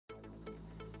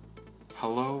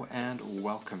Hello and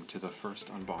welcome to the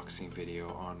first unboxing video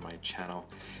on my channel.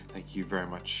 Thank you very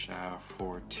much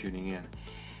for tuning in.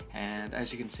 And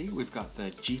as you can see, we've got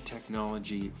the G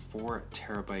Technology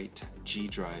 4TB G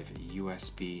drive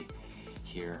USB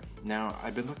here. Now,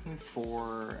 I've been looking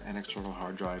for an external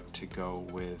hard drive to go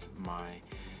with my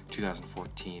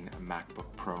 2014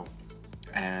 MacBook Pro.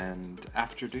 And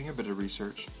after doing a bit of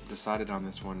research, decided on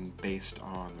this one based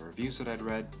on the reviews that I'd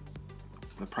read,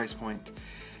 the price point,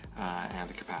 and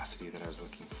the capacity that I was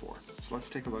looking for. So let's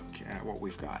take a look at what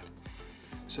we've got.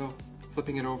 So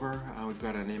flipping it over, we've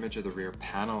got an image of the rear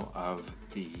panel of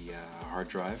the hard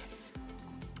drive,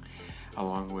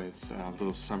 along with a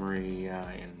little summary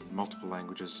in multiple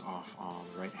languages off on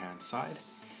the right hand side.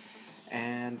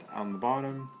 And on the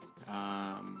bottom,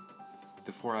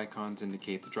 the four icons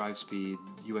indicate the drive speed,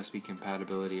 USB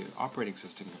compatibility, operating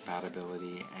system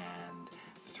compatibility, and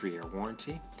the 3-year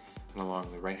warranty. And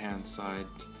along the right hand side,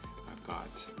 I've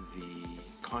got the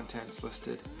contents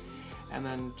listed, and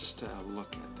then just a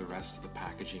look at the rest of the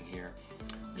packaging here,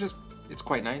 which is, it's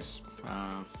quite nice,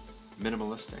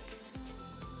 minimalistic,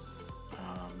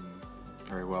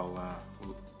 very well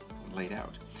laid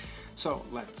out. So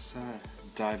let's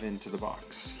dive into the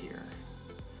box here.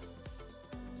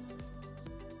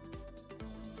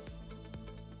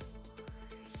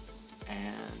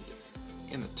 And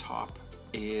in the top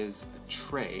is a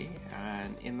tray,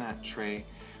 and in that tray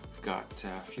we've got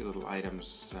a few little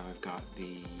items. We've got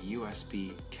the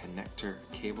USB connector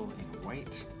cable in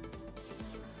white,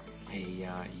 a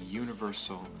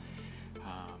universal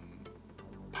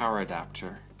power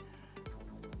adapter,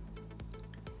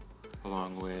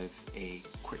 along with a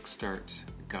quick start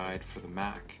guide for the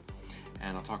Mac.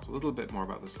 And I'll talk a little bit more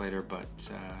about this later,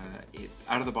 but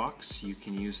out of the box you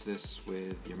can use this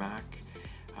with your Mac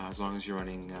as long as you're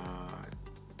running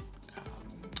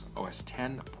OS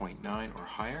 10.9 or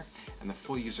higher, and the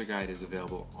full user guide is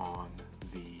available on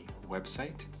the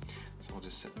website. So I'll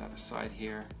just set that aside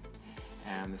here.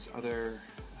 And this other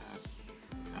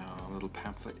little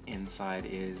pamphlet inside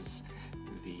is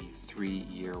the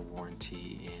 3-year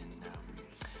warranty in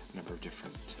a number of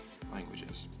different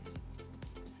languages.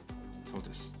 So we'll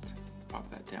just pop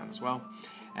that down as well.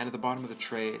 And at the bottom of the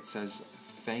tray it says,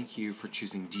 "Thank you for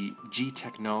choosing G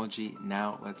Technology.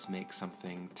 Now let's make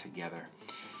something together."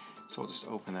 So I'll just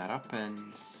open that up,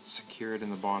 and secured in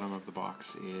the bottom of the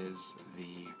box is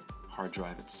the hard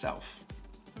drive itself.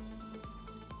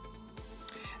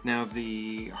 Now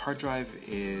the hard drive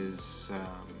is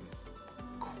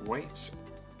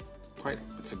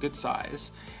it's a good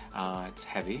size. It's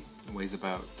heavy, it weighs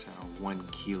about 1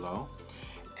 kilo,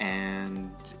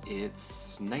 and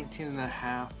it's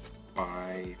 19.5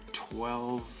 by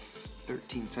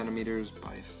 13 centimeters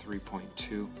by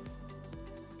 3.2,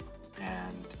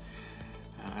 and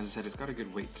as I said, it's got a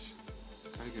good weight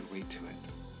to it.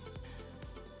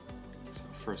 So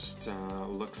first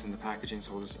looks in the packaging,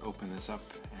 so we'll just open this up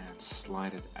and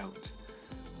slide it out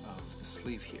of the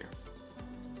sleeve here.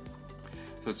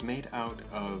 So it's made out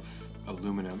of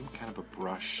aluminum, kind of a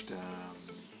brushed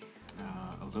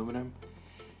aluminum.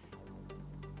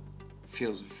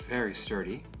 Feels very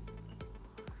sturdy,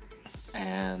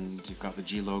 and you've got the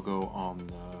G logo on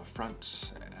the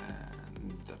front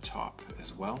and the top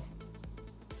as well.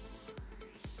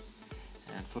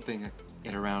 And flipping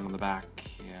it around on the back,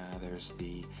 there's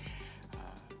the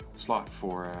slot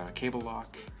for a cable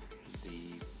lock,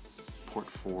 the port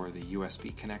for the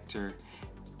USB connector,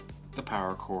 the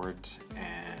power cord,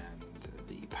 and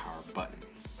the power button.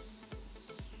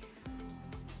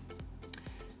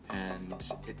 And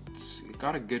it's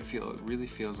got a good feel. It really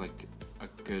feels like a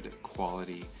good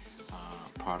quality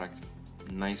product.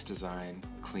 Nice design,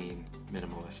 clean,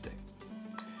 minimalistic.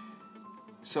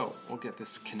 So we'll get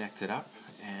this connected up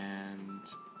and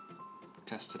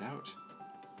test it out.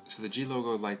 So the G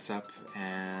logo lights up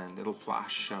and it'll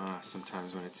flash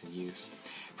sometimes when it's in use.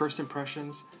 First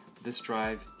impressions, this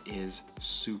drive is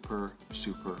super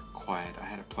quiet. I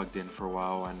had it plugged in for a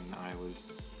while when I was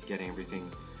getting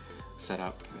everything set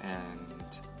up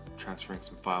and transferring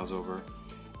some files over,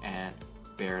 and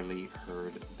barely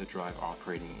heard the drive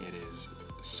operating. It is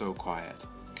so quiet.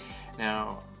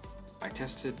 Now, I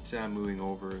tested moving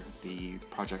over the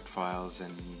project files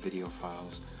and video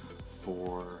files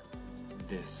for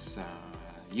this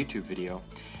YouTube video,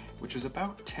 which was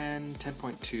about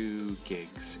 10.2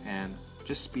 gigs, and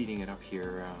just speeding it up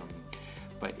here,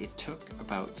 but it took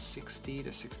about 60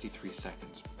 to 63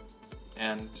 seconds.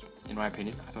 And in my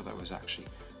opinion, I thought that was actually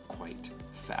quite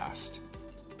fast.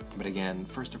 But again,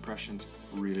 first impressions,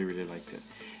 really liked it.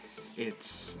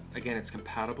 It's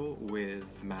compatible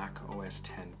with Mac OS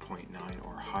 10.9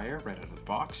 or higher right out of the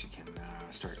box. You can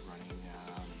start running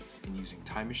in using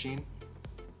Time Machine.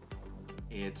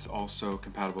 It's also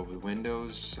compatible with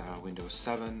Windows, Windows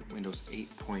 7, Windows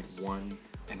 8.1,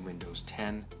 and Windows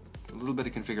 10. A little bit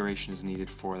of configuration is needed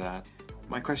for that.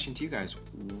 My question to you guys,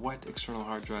 what external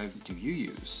hard drive do you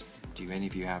use? Do any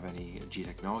of you have any G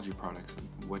Technology products,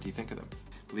 and what do you think of them?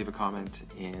 Leave a comment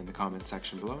in the comment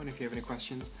section below, and if you have any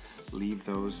questions, leave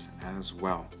those as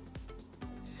well.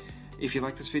 If you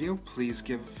like this video, please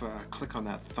click on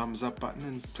that thumbs up button,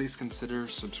 and please consider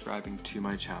subscribing to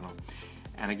my channel.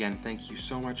 And again, thank you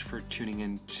so much for tuning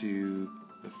in to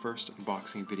the first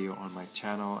unboxing video on my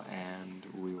channel, and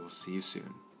we will see you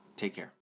soon. Take care.